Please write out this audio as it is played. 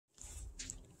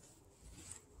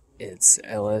It's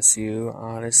LSU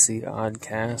Odyssey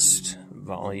Odcast,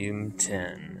 Volume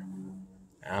 10.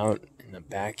 Out in the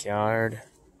backyard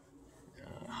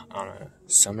on a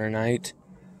summer night,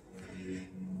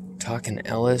 talking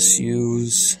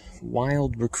LSU's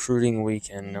Wild Recruiting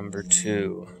Weekend number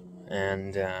 2.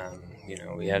 And,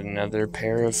 we had another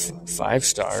pair of 5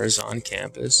 stars on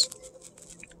campus.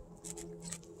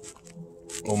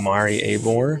 Omari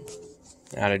Abor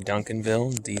out of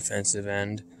Duncanville, defensive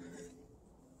end.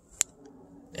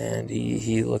 And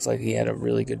he looked like he had a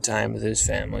really good time with his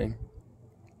family.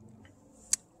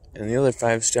 And the other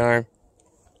 5-star,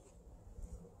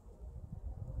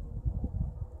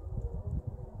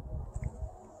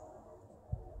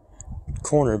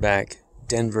 cornerback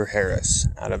Denver Harris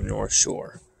out of North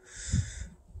Shore.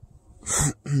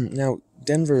 Now,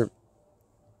 Denver,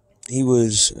 he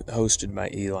was hosted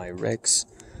by Eli Ricks.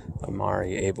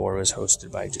 Omari Abor was hosted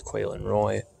by Jaquelin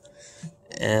Roy.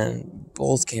 And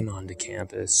both came onto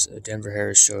campus. Denver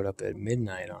Harris showed up at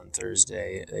midnight on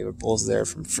Thursday. They were both there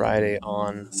from Friday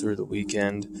on through the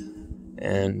weekend,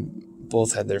 and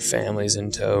both had their families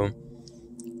in tow.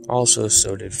 Also,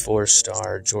 so did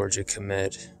 4-star Georgia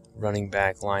commit, running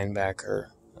back, linebacker,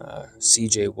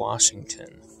 C.J.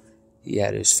 Washington. He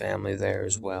had his family there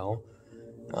as well.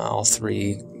 All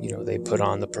three, they put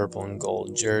on the purple and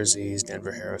gold jerseys.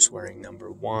 Denver Harris wearing number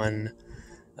 1.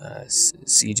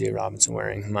 C.J. Robinson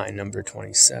wearing my number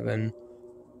 27,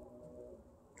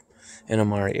 and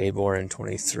Omari Abor in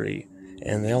 23.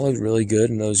 And they all look really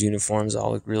good in those uniforms.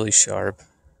 All look really sharp.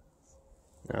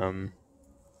 Omari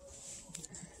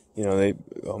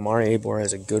Abor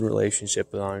has a good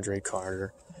relationship with Andre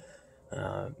Carter.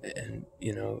 And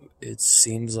it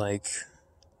seems like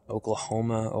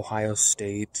Oklahoma, Ohio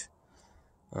State,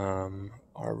 are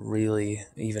really,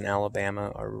 even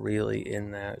Alabama, are really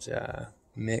in that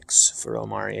mix for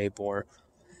Omari Abor.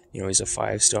 He's a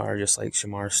 5-star, just like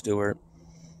Shamar Stewart.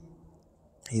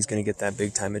 He's going to get that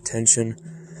big-time attention.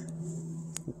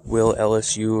 Will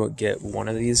LSU get one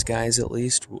of these guys at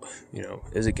least?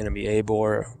 Is it going to be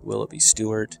Abor? Will it be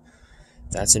Stewart?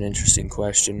 That's an interesting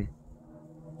question.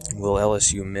 Will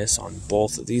LSU miss on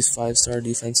both of these 5-star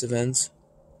defensive ends?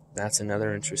 That's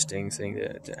another interesting thing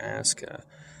to ask.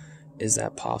 Is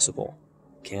that possible?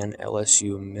 Can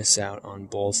LSU miss out on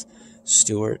both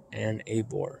Stewart and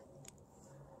Abor?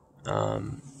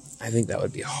 I think that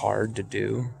would be hard to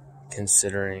do,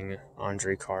 considering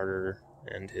Andre Carter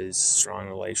and his strong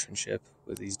relationship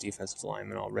with these defensive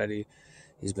linemen already.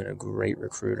 He's been a great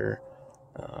recruiter.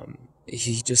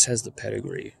 He just has the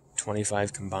pedigree.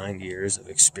 25 combined years of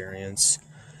experience,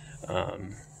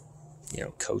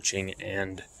 coaching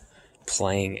and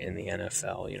playing in the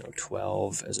NFL.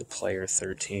 12 as a player,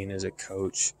 13 as a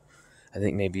coach. I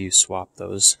think maybe you swap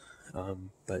those,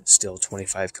 but still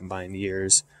 25 combined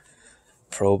years.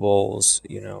 Pro Bowls,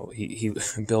 he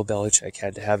Bill Belichick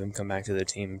had to have him come back to the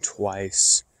team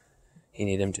twice. He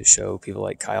needed him to show people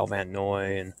like Kyle Van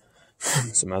Noy and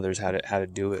some others how to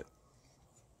do it.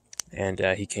 And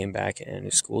he came back and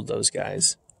he schooled those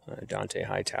guys, Dante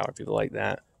Hightower, people like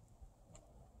that.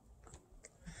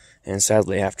 And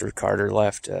sadly, after Carter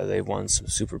left, they won some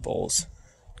Super Bowls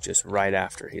just right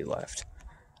after he left.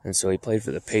 And so he played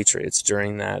for the Patriots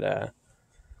during that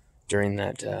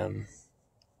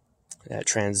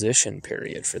transition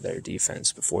period for their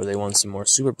defense before they won some more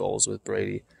Super Bowls with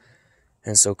Brady.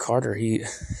 And so Carter, he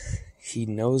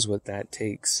knows what that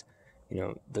takes,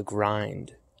 the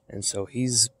grind. And so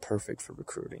he's perfect for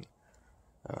recruiting.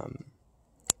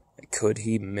 Could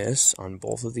he miss on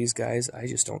both of these guys? I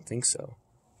just don't think so.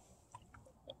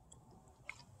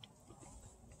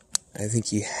 I think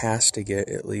he has to get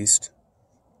at least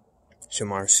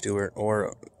Shamar Stewart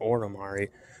or Omari,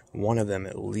 one of them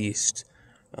at least,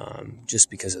 just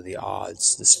because of the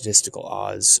odds. The statistical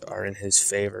odds are in his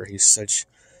favor. He's such,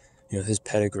 his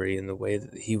pedigree and the way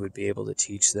that he would be able to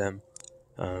teach them.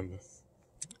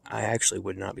 I actually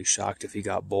would not be shocked if he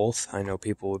got both. I know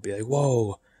people would be like,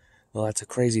 whoa, well, that's a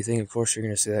crazy thing. Of course you're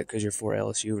going to say that because you're for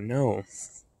LSU. No.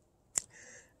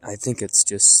 I think it's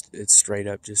straight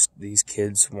up just these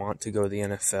kids want to go to the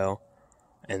NFL,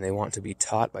 and they want to be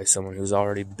taught by someone who's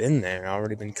already been there,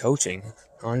 already been coaching.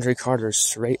 Andre Carter's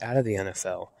straight out of the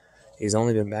NFL. He's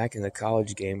only been back in the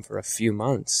college game for a few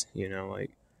months,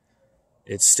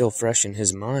 it's still fresh in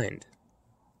his mind.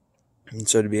 And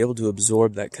so to be able to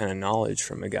absorb that kind of knowledge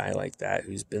from a guy like that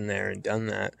who's been there and done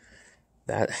that,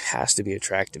 that has to be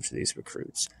attractive to these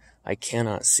recruits. I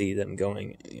cannot see them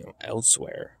going,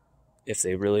 elsewhere if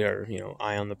they really are,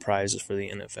 eye on the prizes for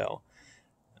the NFL.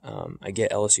 I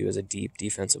get LSU as a deep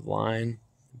defensive line,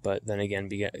 but then again,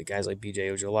 guys like B.J.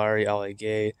 Ojolari, Ale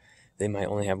Gay, they might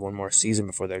only have one more season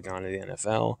before they're gone to the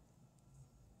NFL.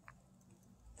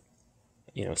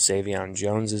 Savion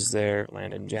Jones is there,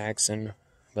 Landon Jackson,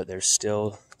 but there's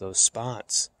still those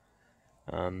spots.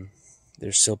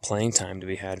 There's still playing time to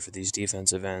be had for these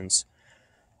defensive ends.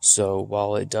 So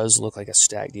while it does look like a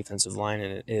stacked defensive line,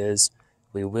 and it is,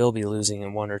 we will be losing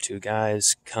in 1 or 2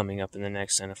 guys coming up in the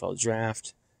next NFL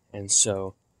draft. And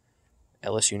so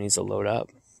LSU needs to load up.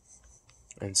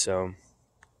 And so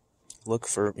look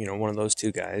for, one of those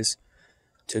 2 guys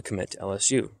to commit to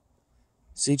LSU.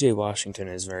 C.J. Washington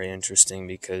is very interesting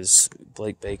because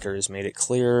Blake Baker has made it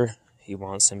clear he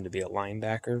wants him to be a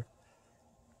linebacker.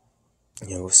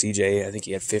 C.J., I think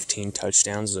he had 15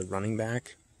 touchdowns as a running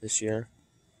back this year.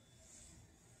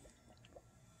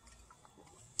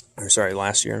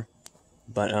 Last year.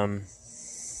 But,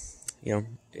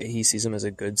 he sees him as a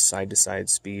good side-to-side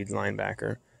speed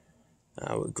linebacker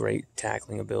with great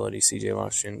tackling ability. C.J.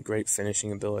 Washington, great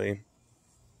finishing ability.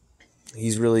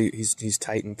 He's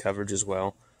tight in coverage as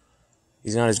well.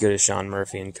 He's not as good as Sean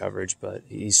Murphy in coverage, but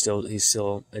he's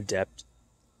still adept.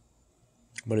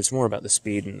 But it's more about the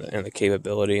speed and the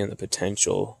capability and the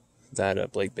potential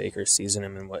that Blake Baker sees in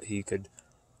him and what he could,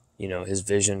 his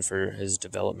vision for his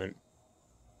development.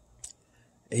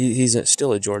 He's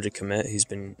still a Georgia commit. He's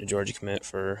been a Georgia commit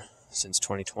since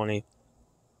 2020.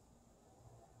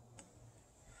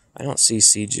 I don't see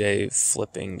CJ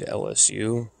flipping to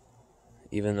LSU,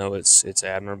 even though it's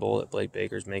admirable that Blake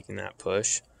Baker's making that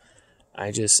push.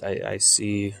 I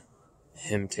see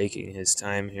him taking his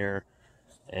time here,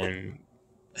 and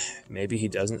maybe he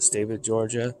doesn't stay with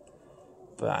Georgia,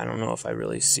 but I don't know if I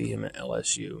really see him at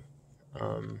LSU.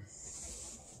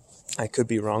 I could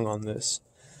be wrong on this,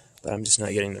 but I'm just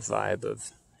not getting the vibe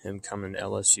of him coming to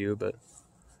LSU, but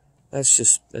that's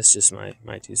just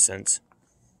my 2 cents.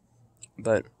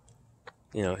 But,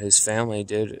 his family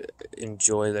did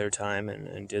enjoy their time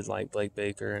and did like Blake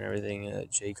Baker and everything.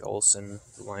 Jake Olson,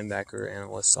 the linebacker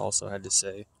analyst, also had to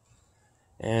say.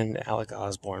 And Alec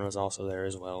Osborne was also there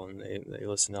as well, and they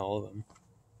listened to all of them.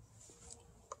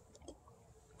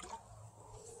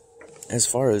 As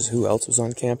far as who else was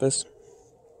on campus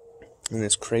in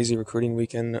this crazy recruiting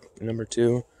weekend, number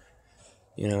 2,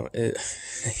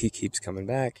 he keeps coming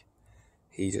back.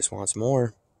 He just wants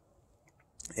more.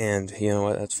 And you know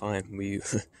what? That's fine. We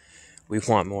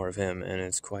want more of him, and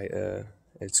it's quite a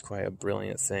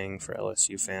brilliant thing for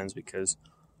LSU fans because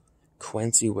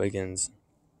Quincy Wiggins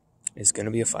is going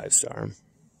to be a 5-star.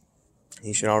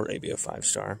 He should already be a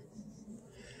 5-star.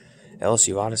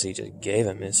 LSU Odyssey just gave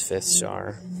him his 5th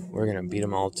star. We're going to beat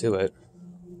them all to it.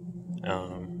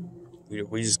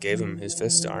 We just gave him his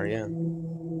 5th star, yeah.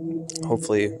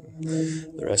 Hopefully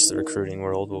the rest of the recruiting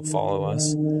world will follow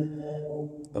us.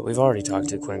 But we've already talked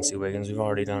to Quincy Wiggins. We've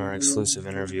already done our exclusive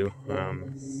interview.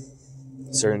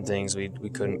 Certain things we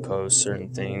couldn't post,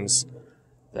 certain things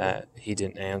that he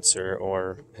didn't answer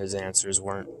or his answers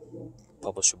weren't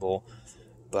publishable.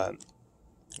 But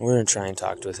we're going to try and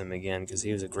talk with him again because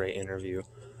he was a great interview.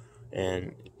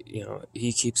 And,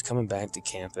 he keeps coming back to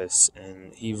campus,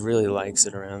 and he really likes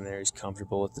it around there. He's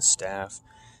comfortable with the staff.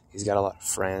 He's got a lot of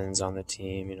friends on the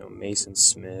team, Mason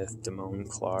Smith, Damone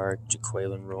Clark,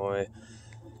 Jaquelin Roy.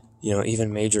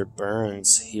 Even Major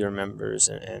Burns, he remembers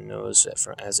and knows that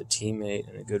as a teammate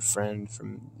and a good friend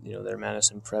from, their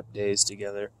Madison prep days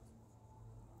together.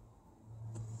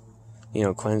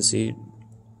 Quincy,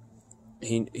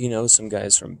 he knows some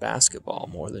guys from basketball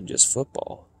more than just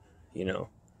football,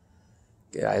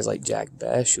 Guys like Jack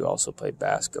Besh, who also played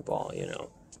basketball,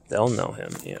 they'll know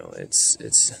him,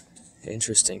 It's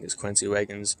interesting because Quincy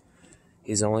Wiggins,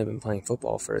 he's only been playing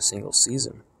football for a single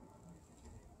season.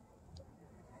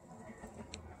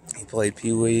 He played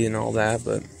Pee Wee and all that,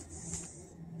 but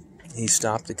he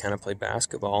stopped to kind of play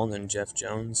basketball. And then Jeff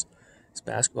Jones, his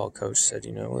basketball coach, said,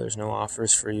 there's no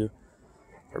offers for you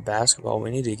for basketball.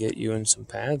 We need to get you in some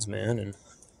pads, man. And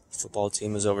the football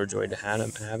team was overjoyed to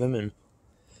have him. And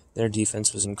their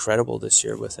defense was incredible this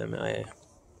year with him.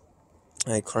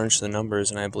 I crunched the numbers,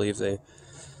 and I believe they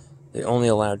only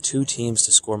allowed 2 teams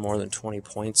to score more than 20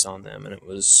 points on them, and it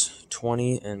was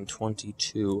 20 and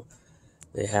 22.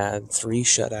 They had 3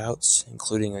 shutouts,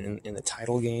 including in the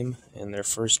title game and their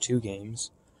first 2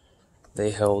 games.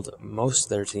 They held most of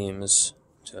their teams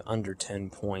to under 10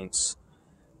 points.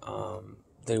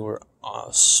 They were a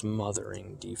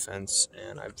smothering defense,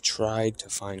 and I've tried to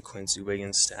find Quincy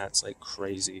Wiggins stats like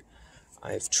crazy.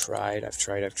 I've tried.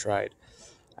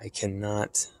 I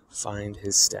cannot find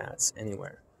his stats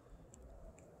anywhere.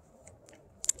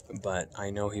 But I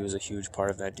know he was a huge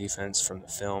part of that defense from the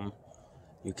film.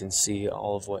 You can see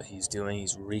all of what he's doing.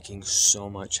 He's wreaking so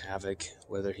much havoc,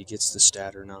 whether he gets the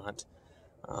stat or not.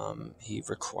 He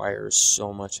requires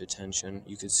so much attention.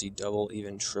 You could see double,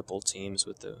 even triple teams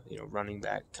with the running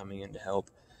back coming in to help,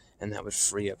 and that would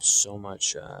free up so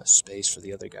much space for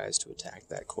the other guys to attack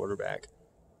that quarterback.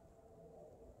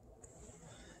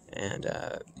 And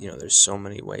there's so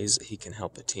many ways that he can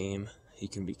help a team. He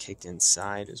can be kicked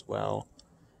inside as well.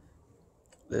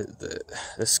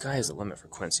 The sky is the limit for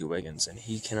Quincy Wiggins, and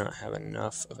he cannot have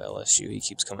enough of LSU. He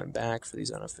keeps coming back for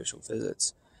these unofficial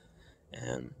visits,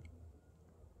 and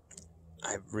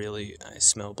I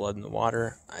smell blood in the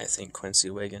water. I think Quincy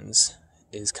Wiggins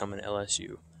is coming to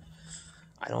LSU.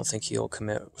 I don't think he'll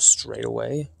commit straight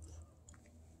away,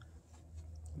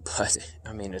 but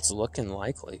I mean, it's looking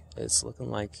likely. It's looking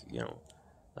like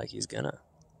he's gonna.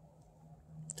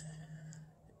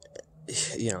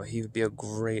 He would be a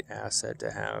great asset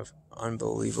to have.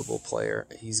 Unbelievable player.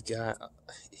 He's got,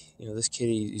 this kid.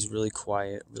 He's really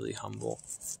quiet, really humble,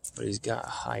 but he's got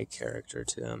high character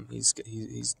to him. He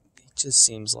just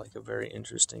seems like a very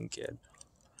interesting kid.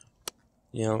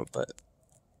 But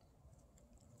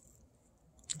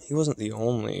he wasn't the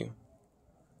only,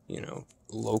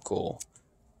 local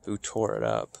who tore it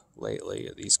up lately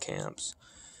at these camps.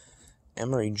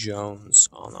 Emory Jones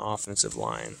on the offensive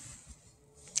line.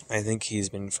 I think he's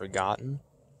been forgotten.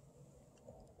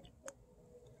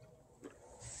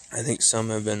 I think some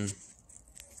have been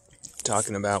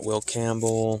talking about Will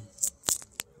Campbell,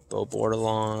 Bo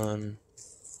Bordelon,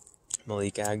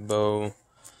 Malik Agbo,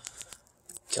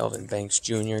 Kelvin Banks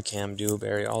Jr., Cam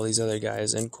Dewberry, all these other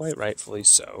guys, and quite rightfully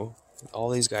so. All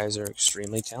these guys are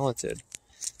extremely talented,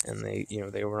 and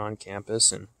they were on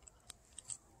campus and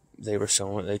they were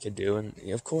showing what they could do, and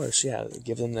of course,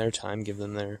 give them their time,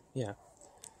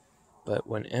 But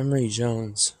when Emory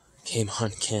Jones came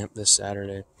on camp this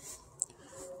Saturday,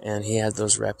 and he had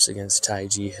those reps against Ty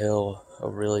G. Hill, a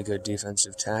really good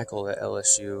defensive tackle that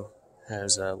LSU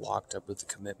has locked up with the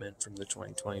commitment from the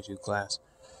 2022 class,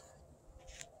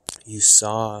 you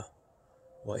saw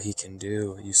what he can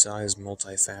do. You saw his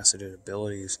multifaceted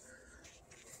abilities.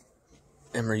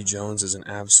 Emory Jones is an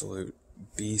absolute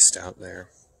beast out there,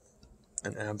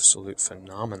 an absolute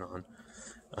phenomenon.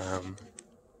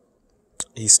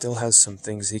 He still has some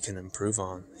things he can improve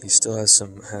on. He still has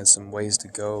some ways to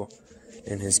go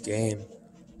in his game,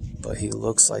 but he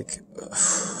looks like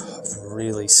a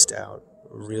really stout,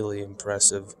 really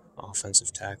impressive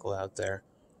offensive tackle out there.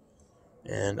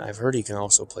 And I've heard he can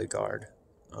also play guard.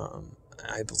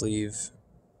 I believe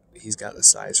he's got the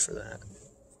size for that.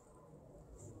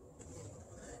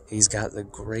 He's got the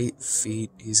great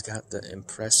feet. He's got the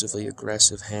impressively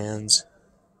aggressive hands.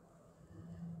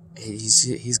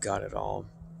 He's got it all.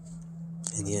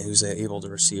 And he was able to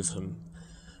receive some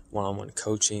one-on-one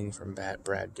coaching from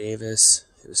Brad Davis.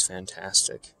 It was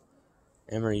fantastic.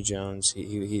 Emory Jones,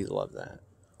 he loved that.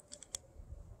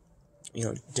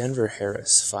 Denver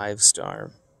Harris,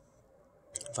 five-star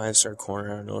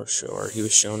corner out of North Shore. He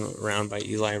was shown around by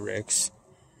Eli Ricks.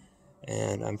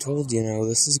 And I'm told,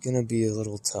 this is going to be a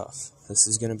little tough. This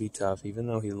is going to be tough, even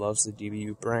though he loves the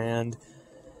DBU brand.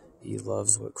 He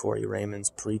loves what Corey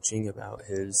Raymond's preaching about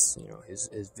his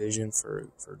vision for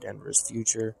Denver's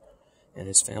future. And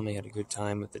his family had a good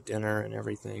time with the dinner and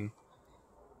everything.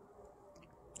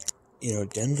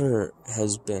 Denver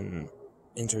has been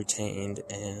entertained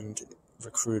and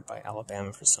recruited by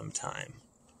Alabama for some time.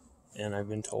 And I've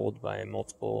been told by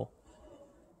multiple,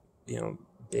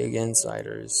 big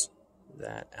insiders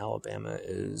that Alabama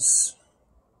is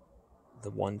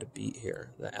the one to beat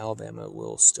here. That Alabama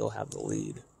will still have the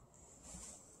lead.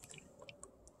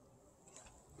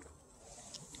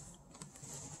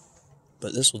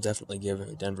 But this will definitely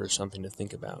give Denver something to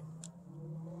think about.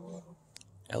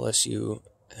 LSU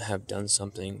have done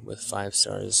something with 5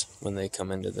 stars when they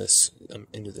come into this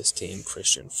team.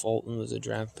 Christian Fulton was a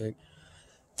draft pick.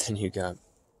 Then you got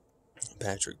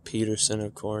Patrick Peterson,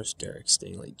 of course, Derek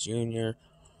Stingley Jr.,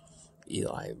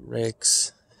 Eli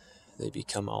Ricks. They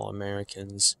become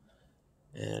All-Americans.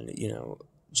 And,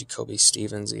 Jacoby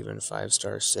Stevens, even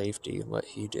 5-star safety, what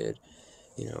he did.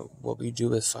 What we do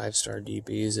with 5-star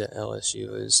DBs at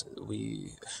LSU is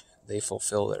they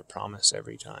fulfill their promise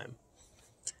every time.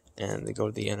 And they go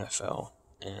to the NFL,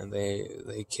 and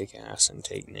they kick ass and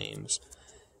take names.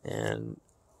 And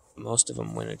most of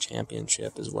them win a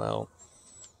championship as well.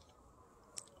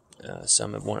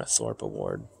 Some have won a Thorpe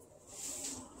Award.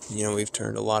 We've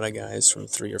turned a lot of guys from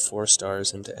 3 or 4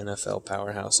 stars into NFL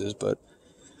powerhouses, but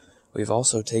we've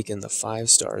also taken the 5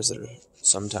 stars that are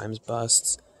sometimes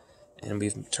busts, and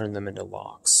we've turned them into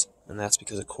locks. And that's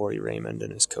because of Corey Raymond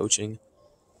and his coaching.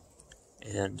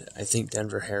 And I think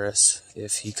Denver Harris,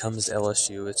 if he comes to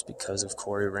LSU, it's because of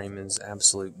Corey Raymond's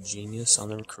absolute genius on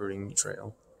the recruiting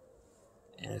trail.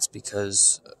 And it's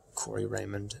because Corey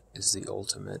Raymond is the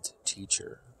ultimate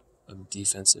teacher of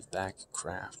defensive back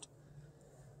craft.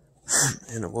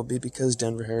 And it will be because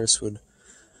Denver Harris would,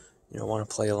 want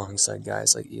to play alongside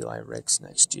guys like Eli Ricks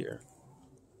next year,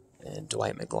 and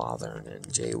Dwight McGlothern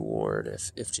and Jay Ward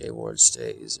if Jay Ward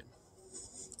stays, and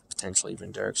potentially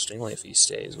even Derek Stingley if he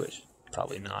stays, which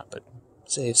probably not, but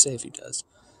say if he does.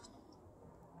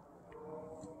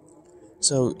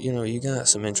 So, you got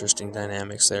some interesting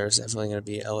dynamics there. It's definitely going to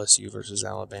be LSU versus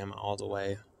Alabama all the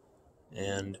way,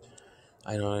 and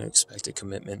I don't expect a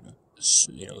commitment,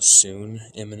 soon,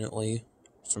 imminently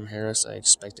from Harris. I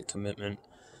expect a commitment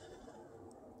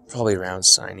probably around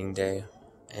signing day,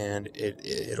 and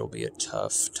it'll be a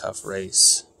tough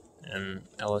race. And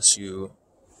LSU,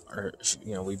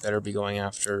 we better be going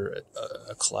after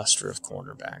a cluster of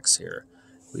cornerbacks here.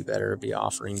 We better be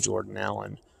offering Jordan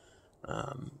Allen.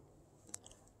 And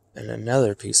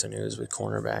another piece of news with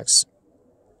cornerbacks,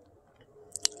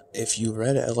 if you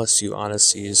read LSU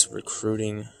Odyssey's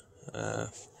recruiting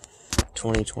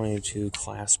 2022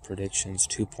 class predictions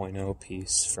 2.0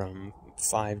 piece from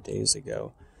 5 days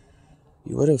ago,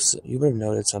 you would have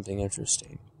noted something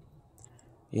interesting.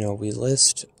 We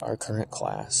list our current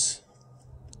class,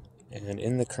 and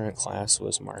in the current class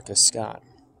was Marcus Scott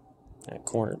at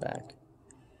cornerback.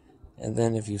 And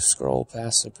then if you scroll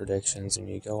past the predictions and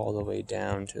you go all the way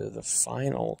down to the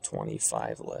final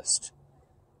 25 list,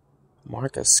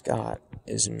 Marcus Scott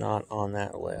is not on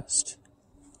that list.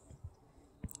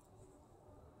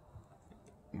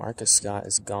 Marcus Scott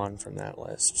is gone from that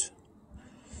list.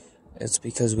 It's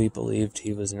because we believed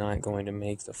he was not going to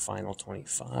make the final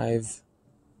 25.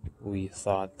 We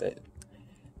thought that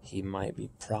he might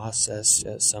be processed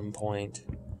at some point,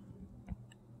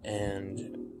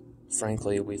 and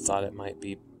frankly, we thought it might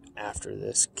be after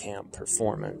this camp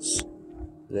performance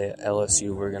that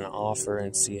LSU were going to offer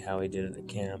and see how he did at the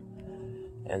camp,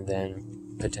 and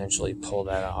then potentially pull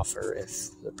that offer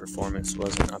if the performance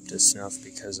wasn't up to snuff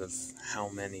because of how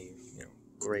many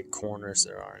great corners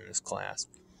there are in this class.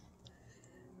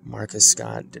 Marcus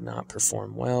Scott did not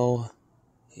perform well.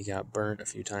 He got burnt a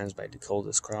few times by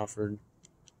Decoldis Crawford,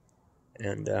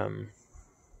 and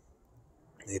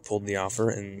they pulled the offer,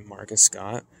 and Marcus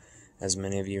Scott, as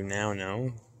many of you now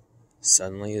know,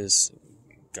 suddenly is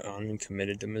gone and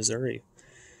committed to Missouri.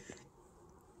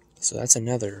 So that's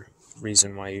another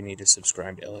reason why you need to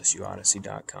subscribe to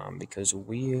LSUODYSSEY.com, because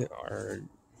we're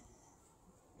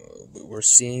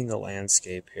seeing the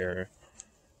landscape here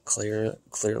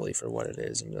clearly for what it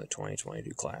is in the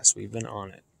 2022 class. We've been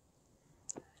on it.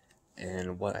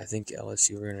 And what I think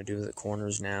LSU are going to do with the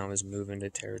corners now is move into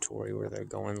territory where they're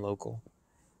going local.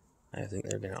 I think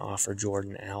they're going to offer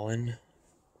Jordan Allen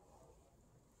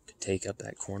to take up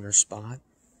that corner spot.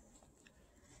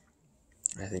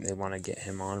 I think they want to get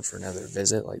him on for another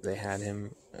visit like they had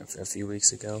him a few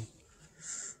weeks ago.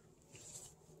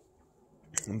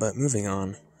 But moving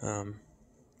on from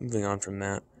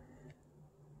that,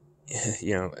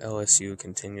 LSU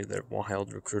continued their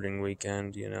wild recruiting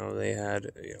weekend. They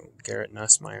had, Garrett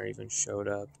Nussmeier even showed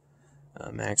up.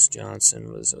 Max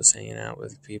Johnson was hanging out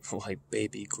with people like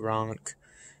Baby Gronk.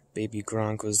 Baby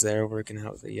Gronk was there working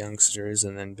out with the youngsters,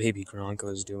 and then Baby Gronk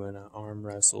was doing arm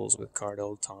wrestles with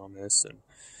Cardell Thomas and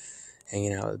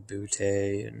hanging out with Butte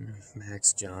and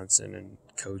Max Johnson and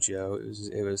Coach O.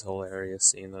 It was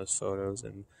hilarious seeing those photos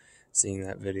and seeing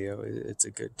that video. It's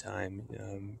a good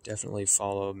time. Definitely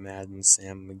follow Madden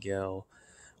Sam Miguel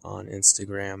on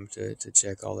Instagram to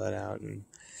check all that out, and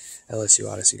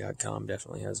LSUODYSSEY.com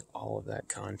definitely has all of that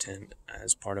content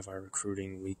as part of our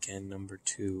recruiting weekend number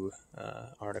 2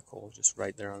 article, just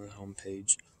right there on the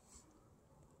homepage.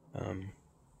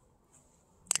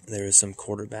 There is some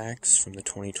quarterbacks from the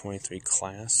 2023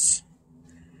 class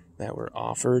that were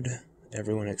offered.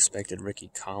 Everyone expected Ricky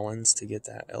Collins to get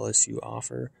that LSU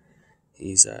offer.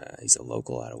 He's a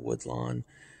local out of Woodlawn,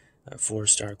 a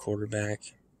 4-star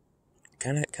quarterback,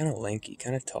 kind of lanky,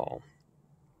 kind of tall.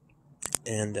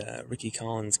 And Ricky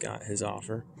Collins got his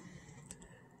offer,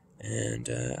 and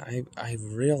I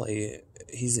really,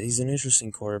 he's an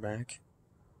interesting quarterback.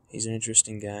 He's an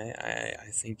interesting guy. I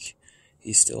think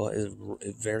he still is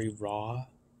very raw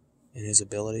in his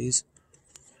abilities.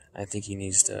 I think he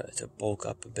needs to bulk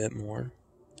up a bit more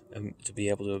to be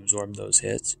able to absorb those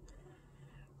hits.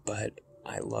 But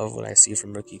I love what I see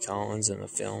from Ricky Collins in the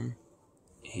film.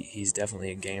 He's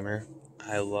definitely a gamer.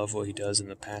 I love what he does in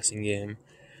the passing game.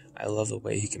 I love the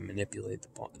way he can manipulate the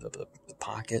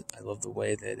pocket. I love the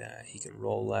way that he can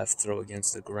roll left, throw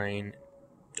against the grain.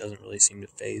 Doesn't really seem to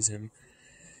faze him.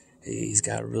 He's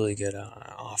got really good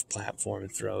off-platform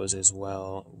throws as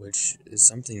well, which is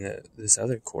something that this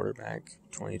other quarterback,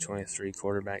 2023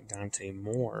 quarterback Dante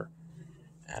Moore,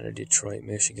 out of Detroit,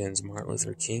 Michigan's Martin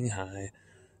Luther King High,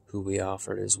 who we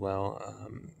offered as well,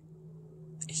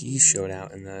 he showed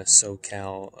out in the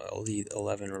SoCal Elite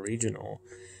 11 Regional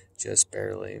just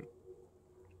barely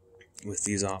with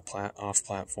these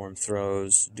off-platform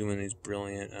throws, doing these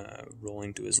brilliant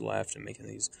rolling to his left and making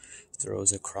these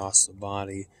throws across the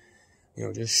body.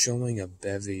 Just showing a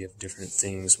bevy of different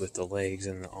things with the legs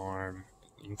and the arm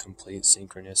in complete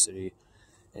synchronicity.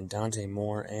 And Dante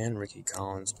Moore and Ricky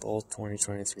Collins, both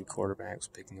 2023 quarterbacks,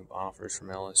 picking up offers from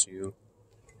LSU.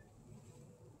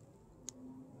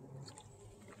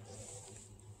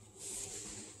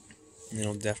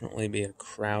 It'll definitely be a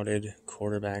crowded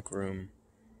quarterback room.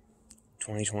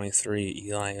 2023,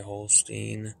 Eli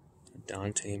Holstein,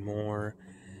 Dante Moore,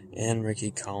 and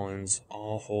Ricky Collins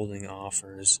all holding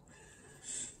offers.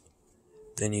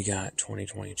 Then you got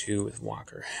 2022 with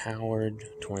Walker Howard,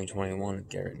 2021 with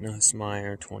Garrett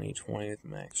Nussmeier, 2020 with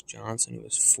Max Johnson, who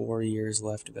has 4 years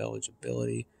left of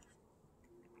eligibility.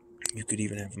 You could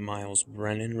even have Miles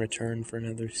Brennan return for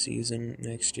another season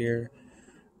next year.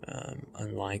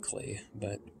 Unlikely,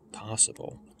 but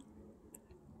possible.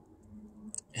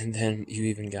 And then you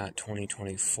even got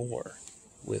 2024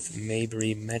 with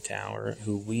Mabry Mettauer,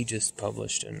 who we just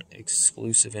published an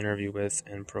exclusive interview with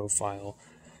and profile.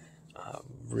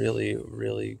 Really,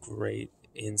 really great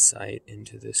insight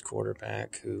into this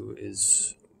quarterback who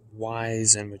is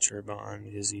wise and mature beyond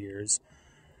his years.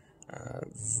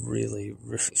 Really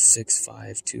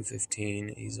 6'5",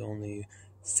 215. He's only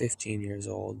 15 years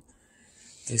old.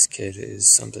 This kid is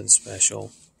something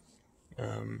special.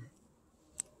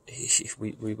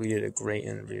 We did a great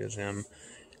interview with him.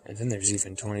 And then there's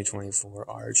even 2024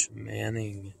 Arch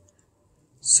Manning.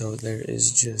 So there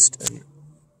is just an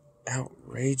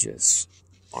outrageous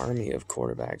army of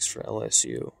quarterbacks for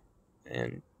LSU.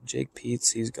 And Jake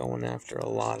Peetz, he's going after a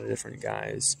lot of different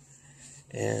guys.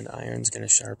 And iron's going to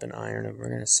sharpen iron, and we're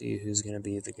going to see who's going to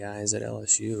be the guys at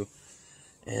LSU.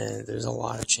 And there's a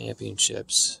lot of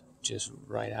championships just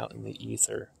right out in the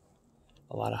ether.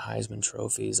 A lot of Heisman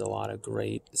trophies, a lot of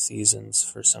great seasons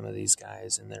for some of these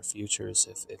guys in their futures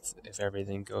if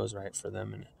everything goes right for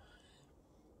them and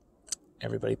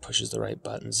everybody pushes the right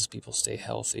buttons, people stay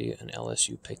healthy, and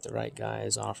LSU pick the right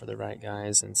guys, offer the right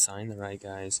guys, and sign the right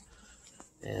guys.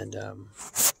 And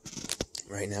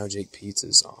right now Jake Peetz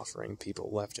is offering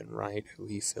people left and right who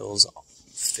he feels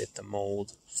fit the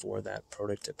mold for that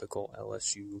prototypical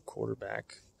LSU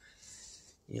quarterback,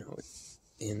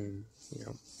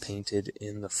 painted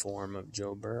in the form of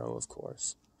Joe Burrow, of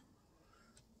course.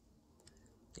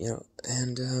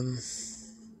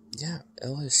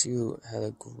 LSU had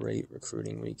a great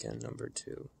recruiting weekend, number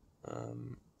 2.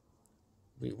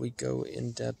 We go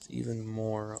in depth even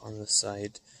more on the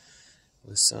site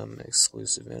with some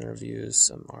exclusive interviews,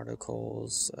 some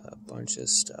articles, a bunch of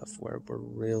stuff where we're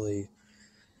really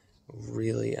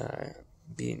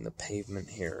beating the pavement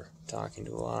here, talking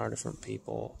to a lot of different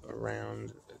people around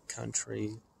the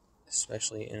country,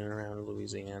 especially in and around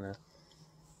Louisiana,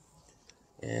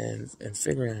 and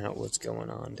figuring out what's going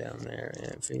on down there,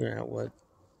 and figuring out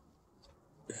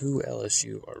who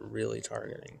LSU are really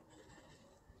targeting.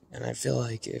 And I feel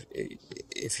like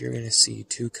if you're going to see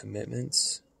 2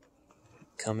 commitments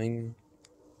coming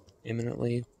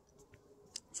imminently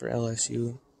for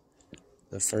LSU,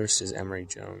 the first is Emory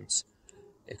Jones.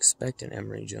 Expect an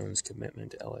Emory Jones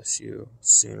commitment to LSU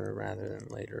sooner rather than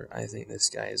later. I think this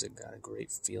guy has got a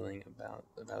great feeling about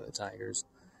the Tigers.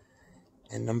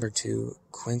 And number 2,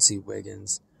 Quincy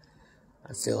Wiggins.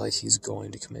 I feel like he's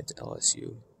going to commit to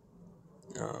LSU.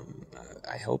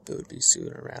 I hope it would be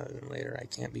sooner rather than later. I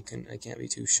can't be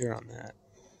too sure on that.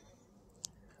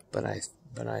 But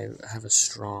I have a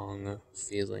strong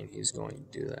feeling he's going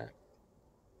to do that.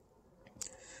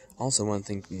 Also, one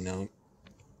thing to note,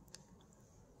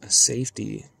 a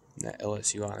safety that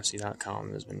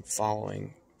LSUODYSSEY.COM has been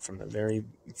following from the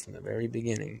very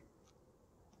beginning.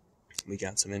 We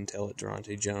got some intel that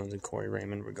Durante Jones and Corey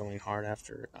Raymond were going hard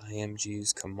after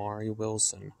IMG's Kamari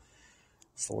Wilson,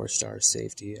 4-star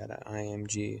safety at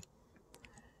IMG.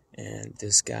 And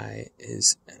this guy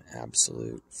is an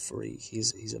absolute freak.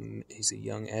 He's a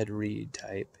young Ed Reed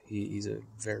type. He's a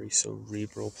very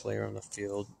cerebral player on the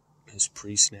field. His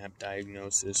pre-snap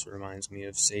diagnosis reminds me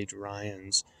of Sage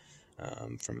Ryan's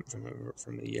from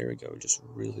a year ago. Just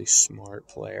really smart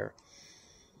player.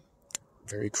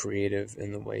 Very creative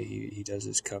in the way he does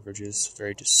his coverages.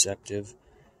 Very deceptive.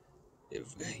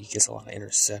 He gets a lot of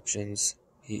interceptions.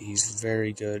 He's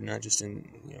very good, not just in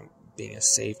being a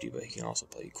safety, but he can also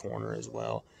play corner as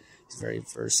well. very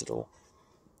versatile.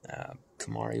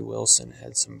 Kamari Wilson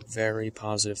had some very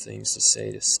positive things to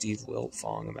say to Steve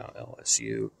Wiltfong about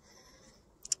LSU,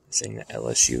 saying that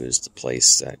LSU is the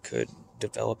place that could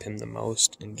develop him the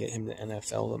most and get him to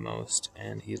NFL the most,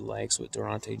 and he likes what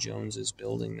Durante Jones is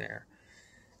building there.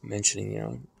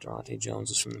 Mentioning, Durante Jones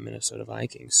is from the Minnesota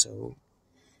Vikings, so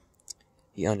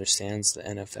he understands the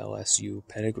NFLSU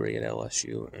pedigree at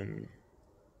LSU, and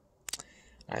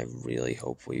I really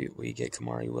hope we get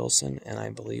Kamari Wilson, and I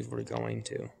believe we're going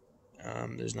to.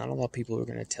 There's not a lot of people who are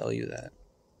going to tell you that,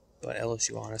 but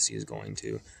LSU Odyssey is going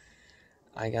to.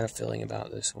 I got a feeling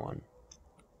about this one.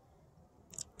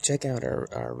 Check out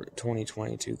our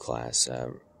 2022 class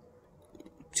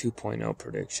 2.0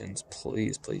 predictions.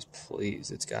 Please, please,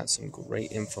 please. It's got some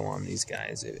great info on these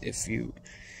guys. If you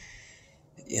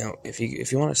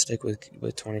want to stick with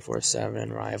 24/7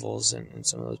 and Rivals and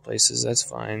some of those places, that's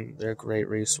fine. They're great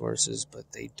resources,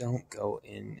 but they don't go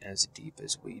in as deep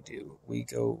as we do. We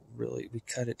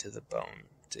cut it to the bone,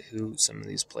 to who some of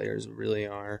these players really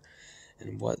are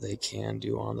and what they can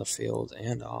do on the field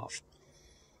and off.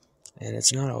 And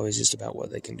it's not always just about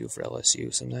what they can do for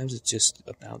LSU. Sometimes it's just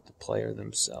about the player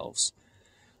themselves.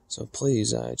 So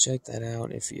please check that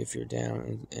out if you're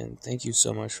down. And thank you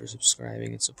so much for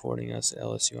subscribing and supporting us at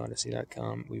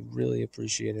LSUODYSSEY.com. We really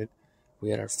appreciate it. We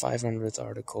had our 500th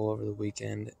article over the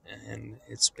weekend, and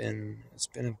it's been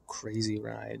a crazy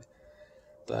ride.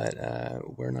 But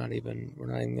we're not even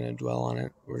going to dwell on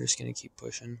it. We're just going to keep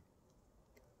pushing.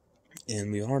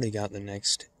 And we already got the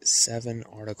next 7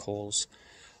 articles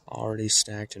already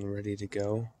stacked and ready to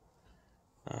go.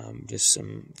 Just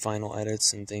some final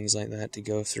edits and things like that to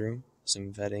go through,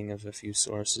 some vetting of a few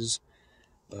sources,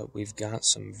 but we've got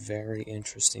some very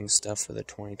interesting stuff for the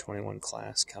 2021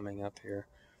 class coming up here.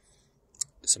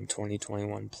 Some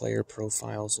 2021 player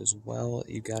profiles as well that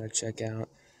you got to check out,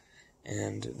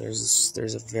 and there's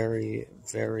a very,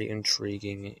 very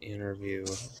intriguing interview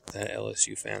that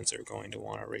LSU fans are going to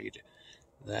want to read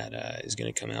that is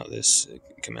going to come out this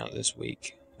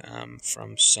week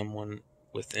from someone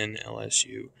within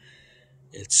LSU.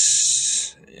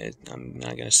 I'm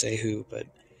not going to say who, but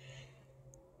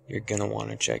you're going to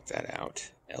want to check that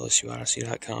out.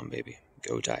 LSUODYSSEY.com, baby.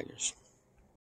 Go Tigers.